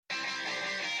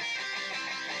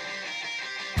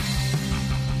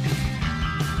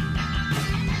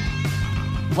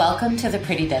Welcome to the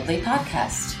Pretty Deadly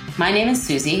podcast. My name is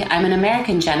Susie. I'm an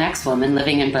American Gen X woman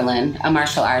living in Berlin, a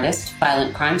martial artist,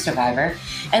 violent crime survivor,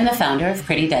 and the founder of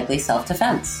Pretty Deadly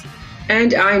Self-Defense.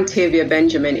 And I'm Tavia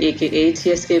Benjamin, aka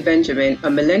TSK Benjamin, a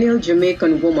millennial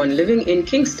Jamaican woman living in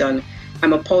Kingston.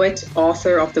 I'm a poet,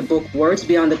 author of the book Words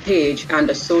Beyond the Page, and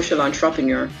a social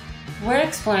entrepreneur. We're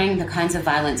exploring the kinds of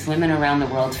violence women around the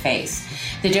world face,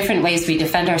 the different ways we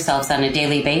defend ourselves on a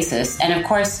daily basis, and of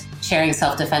course, sharing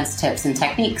self-defense tips and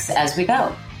techniques as we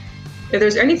go. If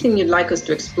there's anything you'd like us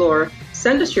to explore,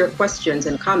 send us your questions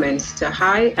and comments to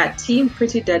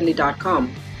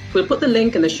hi@teamprettydeadly.com. We'll put the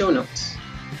link in the show notes.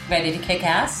 Ready to kick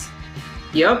ass?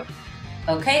 Yup.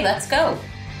 Okay, let's go.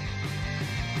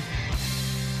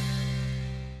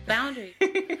 Boundary.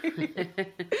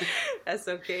 That's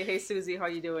okay. Hey, Susie, how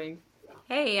you doing?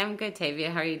 Hey, I'm good, Tavia.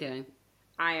 How are you doing?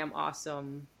 I am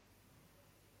awesome.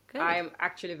 Good. I am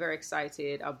actually very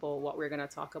excited about what we're going to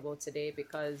talk about today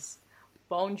because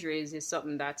boundaries is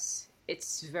something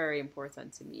it's very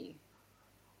important to me.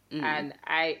 And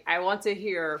I want to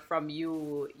hear from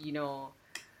you,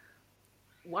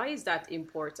 why is that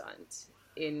important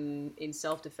in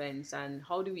self-defense, and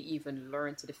how do we even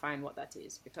learn to define what that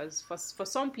is? Because for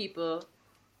some people,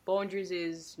 boundaries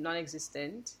is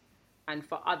non-existent, and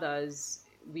for others,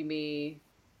 we may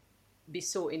be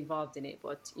so involved in it.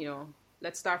 But,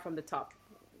 let's start from the top.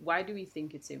 Why do we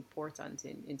think it's important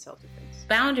in self-defense?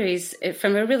 Boundaries,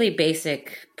 from a really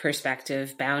basic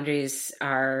perspective, boundaries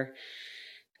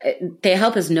they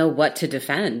help us know what to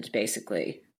defend,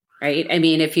 basically. Right? I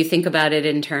mean, if you think about it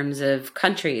in terms of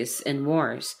countries and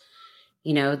wars,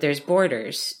 there's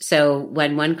borders. So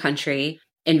when one country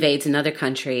invades another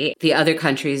country, the other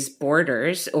country's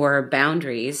borders or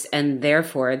boundaries, and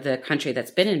therefore the country that's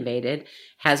been invaded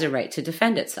has a right to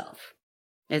defend itself.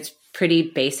 It's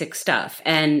pretty basic stuff.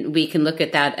 And we can look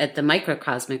at that at the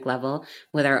microcosmic level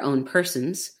with our own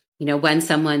persons. When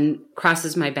someone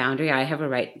crosses my boundary, I have a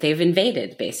right. They've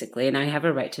invaded, basically, and I have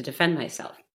a right to defend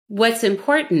myself. What's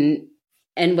important,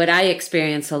 and what I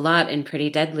experience a lot in Pretty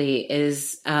Deadly,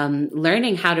 is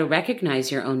learning how to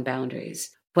recognize your own boundaries.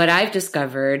 What I've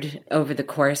discovered over the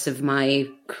course of my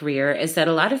career is that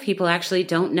a lot of people actually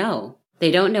don't know. They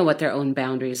don't know what their own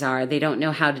boundaries are. They don't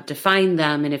know how to define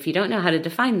them. And if you don't know how to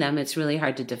define them, it's really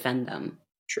hard to defend them.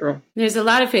 True. There's a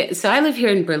lot of it. So I live here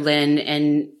in Berlin,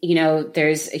 and,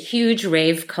 there's a huge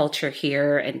rave culture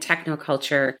here and techno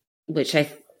culture, which I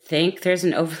think there's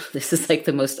this is like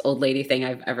the most old lady thing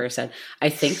I've ever said. I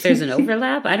think there's an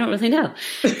overlap. I don't really know.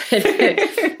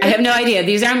 I have no idea.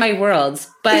 These aren't my worlds,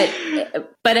 but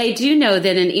I do know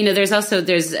that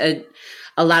there's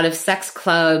a lot of sex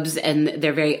clubs, and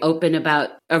they're very open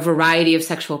about a variety of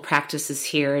sexual practices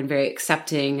here and very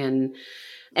accepting, and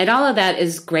all of that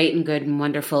is great and good and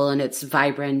wonderful, and it's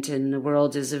vibrant, and the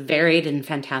world is a varied and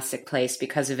fantastic place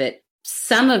because of it.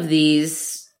 Some of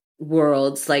these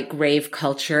worlds, like rave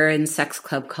culture and sex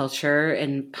club culture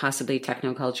and possibly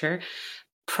techno culture,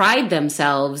 pride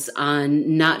themselves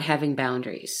on not having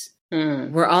boundaries.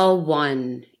 We're all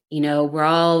one, we're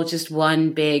all just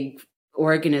one big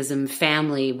organism,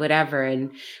 family, whatever,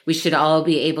 and we should all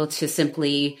be able to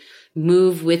simply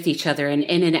move with each other and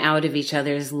in and out of each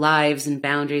other's lives and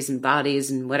boundaries and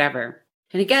bodies and whatever.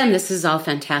 And again, this is all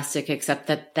fantastic, except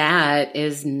that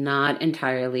is not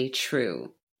entirely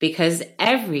true, because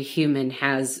every human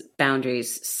has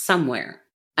boundaries somewhere.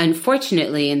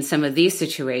 Unfortunately, in some of these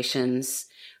situations,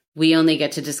 we only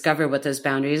get to discover what those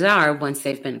boundaries are once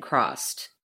they've been crossed.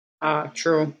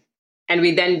 True. And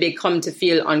we then become to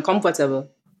feel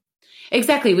uncomfortable.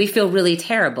 Exactly. We feel really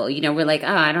terrible. We're like, oh,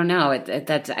 I don't know.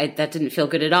 That didn't feel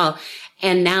good at all.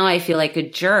 And now I feel like a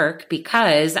jerk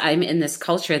because I'm in this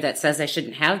culture that says I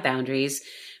shouldn't have boundaries,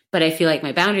 but I feel like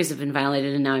my boundaries have been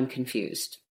violated and now I'm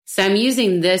confused. So I'm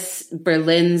using this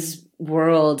Berlin's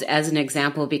world as an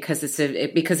example because it's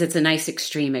a nice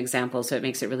extreme example. So it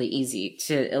makes it really easy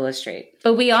to illustrate.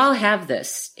 But we all have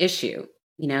this issue,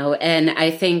 and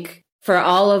I think for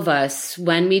all of us,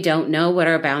 when we don't know what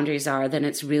our boundaries are, then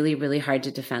it's really, really hard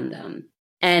to defend them.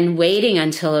 And waiting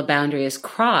until a boundary is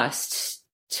crossed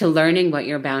to learning what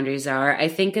your boundaries are, I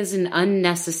think is an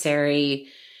unnecessary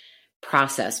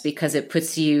process because it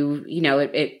puts you,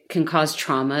 it can cause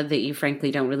trauma that you frankly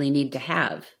don't really need to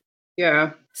have.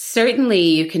 Yeah. Certainly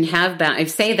you can have I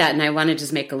say that, and I want to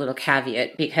just make a little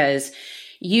caveat because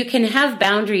you can have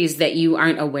boundaries that you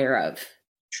aren't aware of.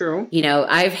 True.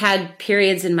 I've had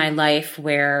periods in my life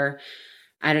where,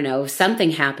 I don't know,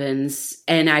 something happens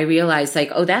and I realize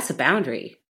like, oh, that's a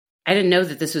boundary. I didn't know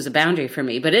that this was a boundary for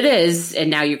me, but it is. And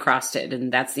now you crossed it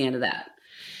and that's the end of that.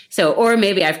 So, or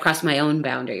maybe I've crossed my own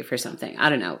boundary for something. I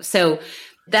don't know. So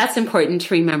That's important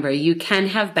to remember. You can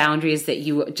have boundaries that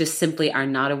you just simply are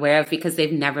not aware of because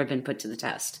they've never been put to the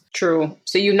test. True.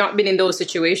 So you've not been in those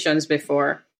situations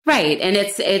before. Right. And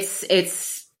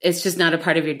it's just not a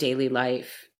part of your daily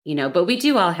life, but we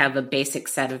do all have a basic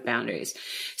set of boundaries.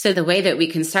 So the way that we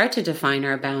can start to define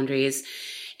our boundaries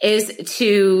is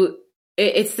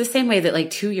it's the same way that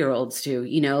like 2-year-olds do,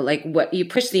 like what you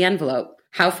push the envelope.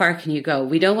 How far can you go?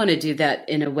 We don't want to do that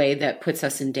in a way that puts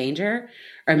us in danger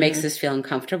or makes us feel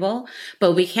uncomfortable,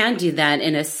 but we can do that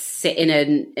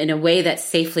in a way that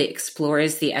safely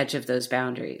explores the edge of those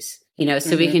boundaries.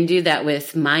 So we can do that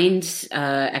with mind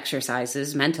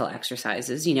exercises, mental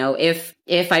exercises.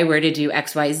 If I were to do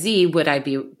XYZ, would I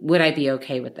be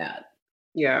okay with that?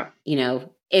 Yeah.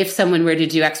 If someone were to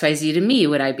do XYZ to me,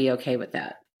 would I be okay with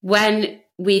that? When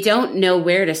we don't know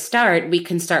where to start, we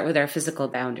can start with our physical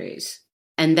boundaries.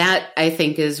 And that, I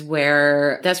think, that's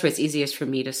where it's easiest for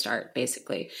me to start,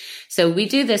 basically. So we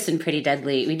do this in Pretty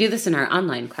Deadly. We do this in our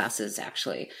online classes,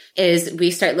 actually, is we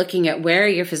start looking at where are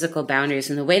your physical boundaries.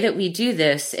 And the way that we do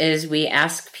this is we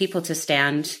ask people to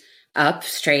stand up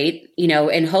straight,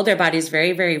 and hold their bodies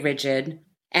very, very rigid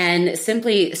and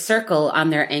simply circle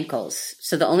on their ankles.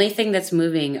 So the only thing that's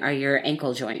moving are your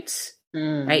ankle joints,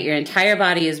 right? Your entire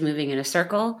body is moving in a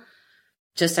circle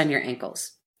just on your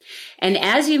ankles. And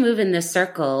as you move in this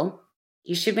circle,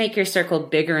 you should make your circle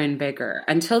bigger and bigger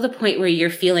until the point where you're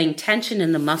feeling tension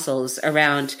in the muscles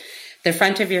around the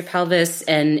front of your pelvis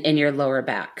and in your lower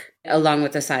back, along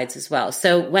with the sides as well.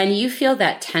 So when you feel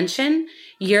that tension,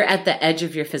 you're at the edge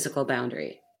of your physical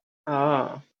boundary.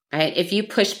 Oh. Right? If you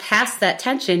push past that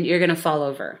tension, you're going to fall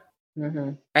over.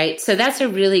 Right? So that's a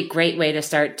really great way to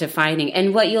start defining.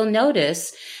 And what you'll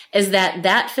notice is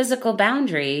that physical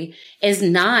boundary is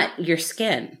not your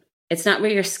skin. It's not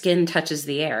where your skin touches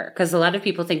the air, because a lot of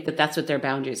people think that that's what their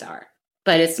boundaries are,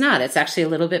 but it's not. It's actually a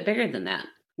little bit bigger than that.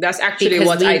 That's actually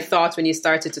what I thought when you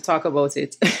started to talk about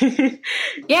it.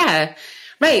 Yeah,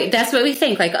 right. That's what we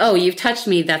think. Like, oh, you've touched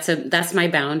me. That's my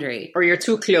boundary. Or you're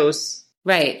too close.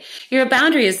 Right. Your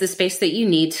boundary is the space that you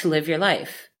need to live your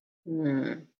life.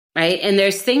 Right. And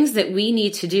there's things that we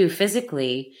need to do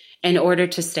physically in order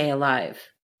to stay alive.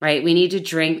 Right. We need to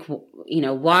drink,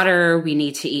 water. We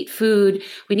need to eat food.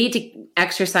 We need to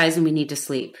exercise, and we need to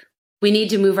sleep. We need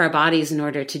to move our bodies in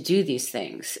order to do these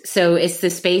things. So it's the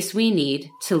space we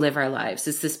need to live our lives.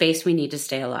 It's the space we need to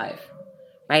stay alive.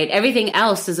 Right. Everything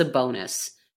else is a bonus.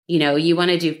 You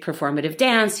want to do performative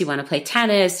dance. You want to play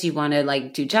tennis. You want to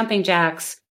do jumping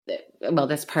jacks. Well,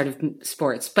 that's part of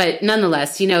sports, but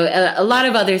nonetheless, a lot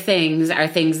of other things are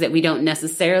things that we don't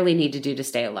necessarily need to do to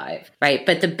stay alive, right?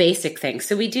 But the basic things.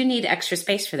 So we do need extra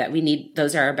space for that.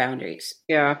 Those are our boundaries.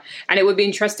 Yeah. And it would be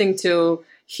interesting to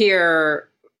hear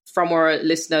from our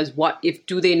listeners,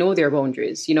 do they know their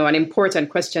boundaries? An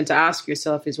important question to ask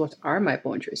yourself is, what are my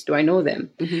boundaries? Do I know them?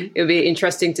 It would be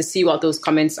interesting to see what those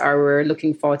comments are. We're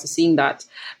looking forward to seeing that,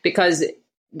 because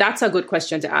that's a good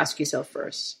question to ask yourself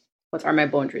first. What are my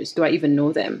boundaries? Do I even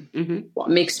know them? What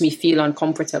makes me feel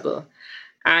uncomfortable?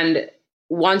 And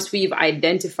once we've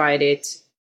identified it,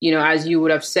 as you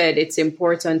would have said, it's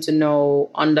important to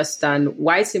understand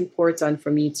why it's important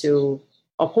for me to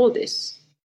uphold this.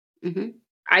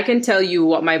 I can tell you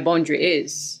what my boundary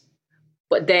is,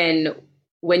 but then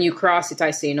when you cross it,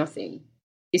 I say nothing.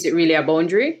 Is it really a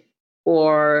boundary?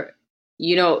 Or,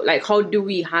 how do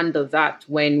we handle that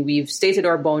when we've stated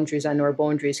our boundaries and our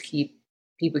boundaries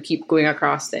people keep going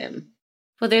across them?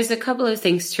 Well, there's a couple of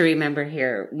things to remember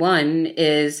here. One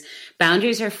is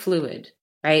boundaries are fluid,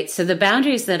 right? So the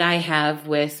boundaries that I have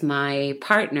with my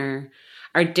partner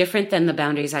are different than the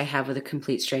boundaries I have with a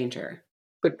complete stranger.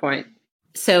 Good point.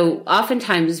 So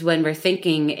oftentimes when we're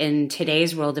thinking in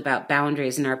today's world about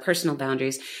boundaries and our personal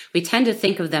boundaries, we tend to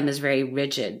think of them as very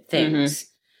rigid things.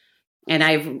 And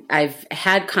I've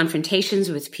had confrontations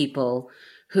with people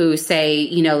who say,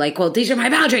 well, these are my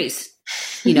boundaries.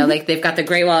 They've got the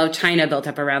Great Wall of China built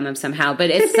up around them somehow. But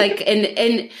it's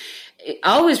and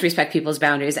always respect people's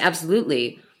boundaries,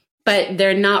 absolutely. But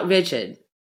they're not rigid.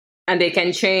 And they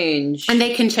can change. And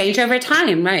they can change over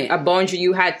time, right? A boundary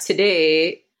you had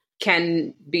today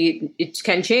can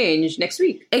change next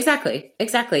week.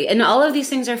 Exactly. And all of these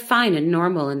things are fine and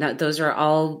normal, and that those are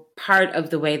all part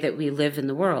of the way that we live in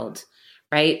the world,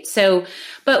 right? So,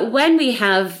 but when we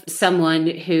have someone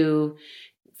who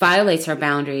violates our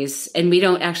boundaries and we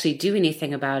don't actually do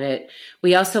anything about it,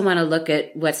 we also want to look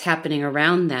at what's happening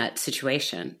around that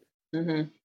situation.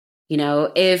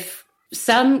 If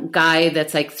some guy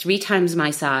that's 3 times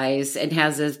my size and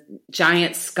has a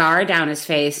giant scar down his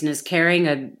face and is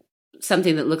carrying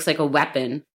something that looks like a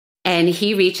weapon, and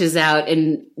he reaches out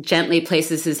and gently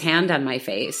places his hand on my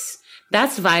face,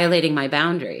 That's violating my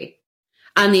boundary.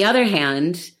 On the other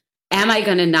hand, am I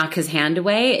going to knock his hand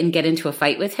away and get into a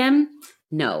fight with him?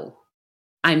 No,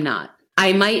 I'm not.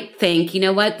 I might think, you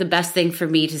know what? The best thing for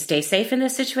me to stay safe in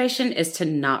this situation is to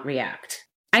not react.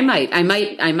 I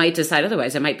might decide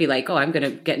otherwise. I might be like, oh, I'm going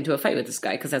to get into a fight with this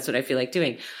guy because that's what I feel like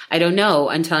doing. I don't know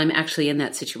until I'm actually in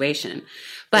that situation.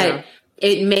 But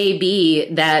it may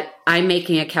be that I'm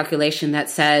making a calculation that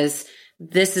says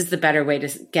this is the better way to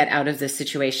get out of this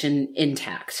situation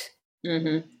intact.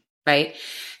 Mm-hmm. Right?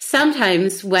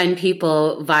 Sometimes when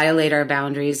people violate our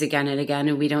boundaries again and again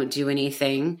and we don't do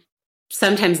anything,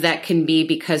 sometimes that can be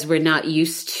because we're not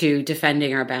used to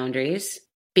defending our boundaries,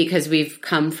 because we've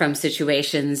come from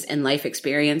situations and life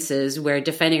experiences where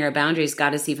defending our boundaries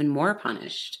got us even more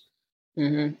punished.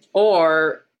 Mm-hmm.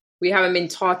 Or we haven't been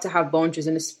taught to have boundaries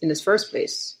in this first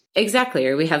place. Exactly.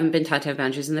 Or we haven't been taught to have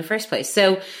boundaries in the first place.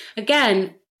 So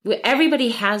again, everybody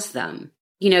has them.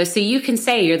 You know, so you can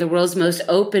say you're the world's most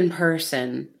open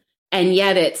person, and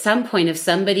yet at some point, if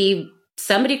somebody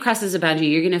crosses a boundary,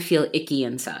 you're going to feel icky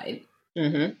inside.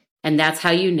 Mm-hmm. And that's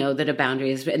how you know that a boundary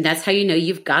is, and that's how you know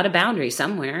you've got a boundary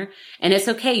somewhere. And it's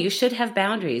okay. You should have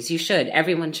boundaries. You should.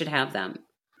 Everyone should have them.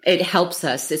 It helps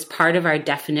us. It's part of our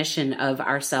definition of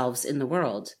ourselves in the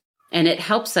world. And it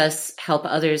helps us help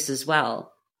others as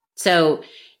well. So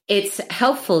it's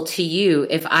helpful to you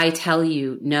if I tell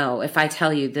you no, if I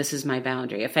tell you this is my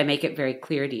boundary, if I make it very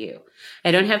clear to you.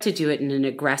 I don't have to do it in an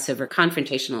aggressive or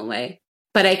confrontational way.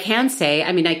 But I can say,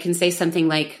 I can say something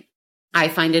like, I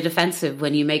find it offensive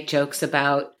when you make jokes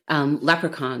about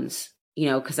leprechauns, you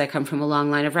know, because I come from a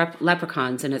long line of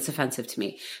leprechauns and it's offensive to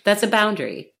me. That's a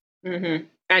boundary. Mm-hmm.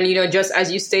 And, you know, just as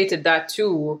you stated that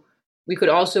too, we could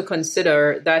also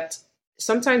consider that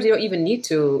sometimes you don't even need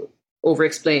to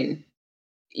over-explain.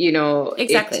 You know,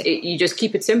 exactly. You just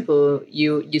keep it simple.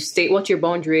 You state what your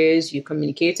boundary is, you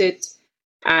communicate it,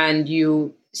 and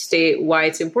you state why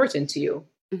it's important to you.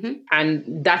 Mm-hmm.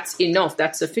 And that's enough.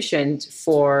 That's sufficient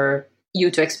for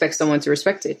you to expect someone to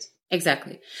respect it.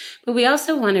 Exactly. But we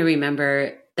also want to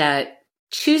remember that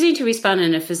choosing to respond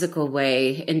in a physical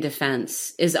way in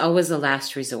defense is always a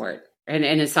last resort. And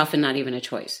it's often not even a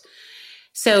choice.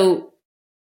 So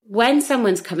when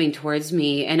someone's coming towards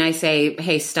me and I say,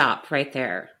 hey, stop right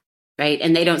there, right?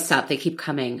 And they don't stop, they keep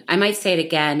coming. I might say it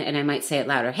again and I might say it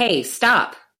louder. Hey,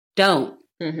 stop, don't,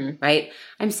 right?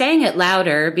 I'm saying it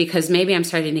louder because maybe I'm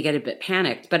starting to get a bit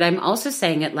panicked, but I'm also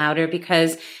saying it louder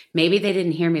because maybe they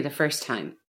didn't hear me the first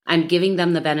time. I'm giving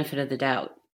them the benefit of the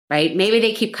doubt, right? Maybe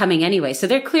they keep coming anyway. So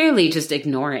they're clearly just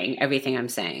ignoring everything I'm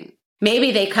saying.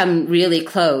 Maybe they come really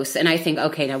close and I think,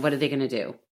 okay, now what are they going to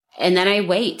do? And then I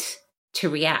wait to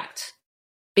react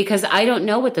because I don't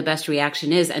know what the best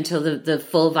reaction is until the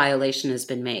full violation has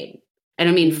been made. I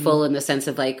don't mean full in the sense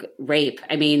of like rape.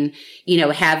 I mean, you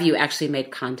know, have you actually made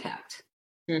contact?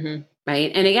 Mm-hmm. Right.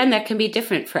 And again, that can be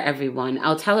different for everyone.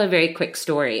 I'll tell a very quick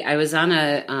story. I was on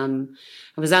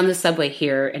the subway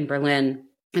here in Berlin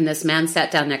and this man sat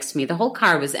down next to me. The whole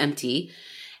car was empty.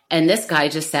 And this guy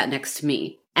just sat next to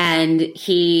me and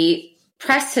he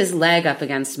pressed his leg up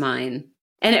against mine.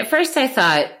 And at first I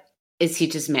thought, is he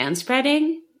just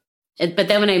manspreading? But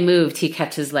then when I moved, he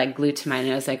kept his leg glued to mine.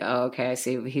 And I was like, oh, okay, I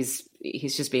see. He's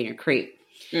just being a creep.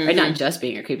 Mm-hmm. Or not just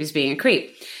being a creep, he's being a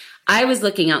creep. I was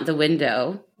looking out the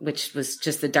window, which was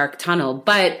just the dark tunnel.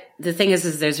 But the thing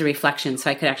is there's a reflection, so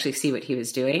I could actually see what he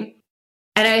was doing.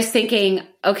 And I was thinking,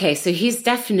 okay, so he's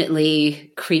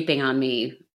definitely creeping on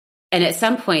me. And at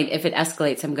some point, if it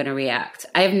escalates, I'm going to react.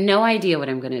 I have no idea what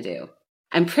I'm going to do.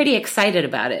 I'm pretty excited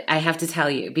about it, I have to tell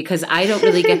you, because I don't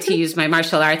really get to use my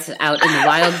martial arts out in the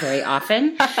wild very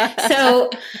often. So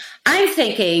I'm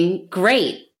thinking,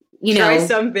 great. You know, try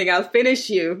something, I'll finish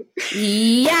you.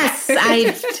 Yes,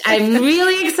 I'm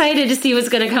really excited to see what's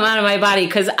going to come out of my body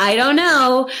because I don't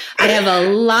know. I have a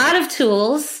lot of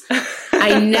tools.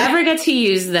 I never get to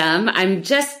use them. I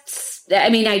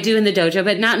do in the dojo,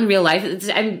 but not in real life.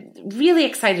 I'm really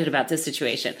excited about this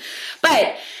situation.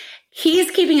 But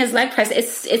he's keeping his leg pressed.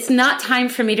 It's not time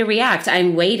for me to react.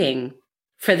 I'm waiting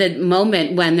for the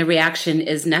moment when the reaction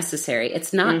is necessary.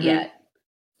 It's not yet.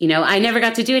 You know, I never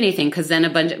got to do anything because then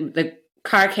the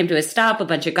car came to a stop. A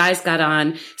bunch of guys got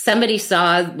on. Somebody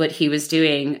saw what he was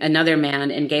doing, another man,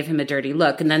 and gave him a dirty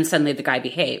look. And then suddenly the guy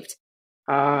behaved.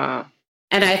 And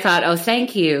I thought, oh,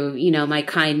 thank you, you know, my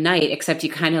kind knight, except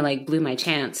you kind of like blew my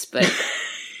chance. But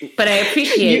I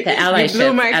appreciate the allyship. You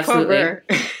blew my absolutely. Cover.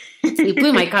 You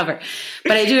blew my cover.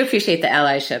 But I do appreciate the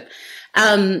allyship.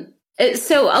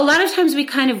 So a lot of times we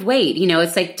kind of wait, you know,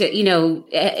 it's like, you know,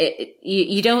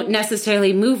 you don't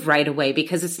necessarily move right away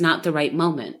because it's not the right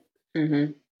moment.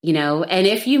 Mm-hmm. And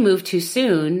if you move too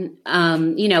soon,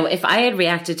 if I had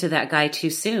reacted to that guy too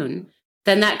soon,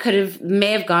 then that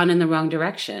may have gone in the wrong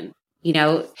direction.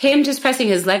 Him just pressing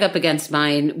his leg up against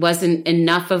mine wasn't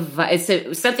enough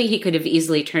it's something he could have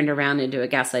easily turned around into a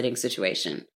gaslighting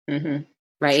situation. Mm-hmm.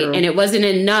 Right. Sure. And it wasn't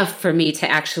enough for me to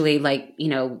actually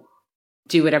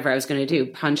do whatever I was going to do,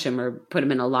 punch him or put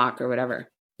him in a lock or whatever,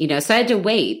 so I had to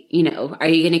wait, are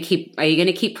you going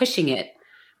to keep pushing it?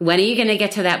 When are you going to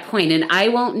get to that point? And I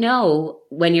won't know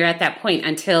when you're at that point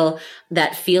until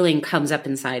that feeling comes up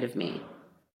inside of me.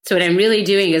 So what I'm really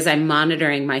doing is I'm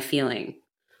monitoring my feeling.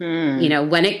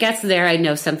 When it gets there, I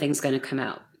know something's going to come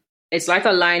out. It's like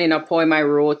a line in a poem I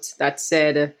wrote that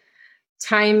said,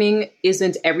 timing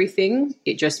isn't everything.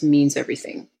 It just means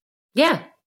everything. Yeah,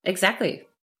 exactly.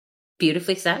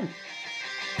 Beautifully said.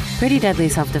 Pretty Deadly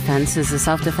Self-Defense is a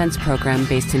self-defense program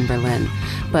based in Berlin,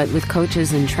 but with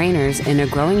coaches and trainers in a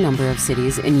growing number of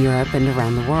cities in Europe and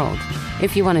around the world.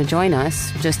 If you want to join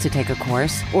us, just to take a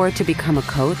course, or to become a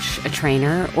coach, a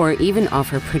trainer, or even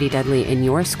offer Pretty Deadly in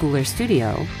your school or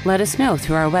studio, let us know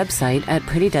through our website at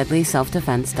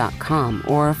prettydeadlyselfdefense.com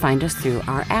or find us through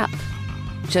our app.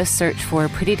 Just search for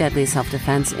Pretty Deadly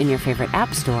Self-Defense in your favorite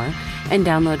app store and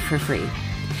download for free.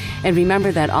 And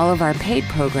remember that all of our paid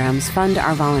programs fund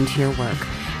our volunteer work.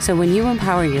 So when you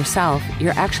empower yourself,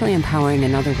 you're actually empowering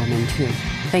another woman too.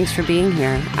 Thanks for being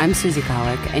here. I'm Susie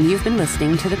Colick, and you've been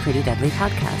listening to the Pretty Deadly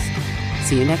Podcast.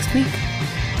 See you next week.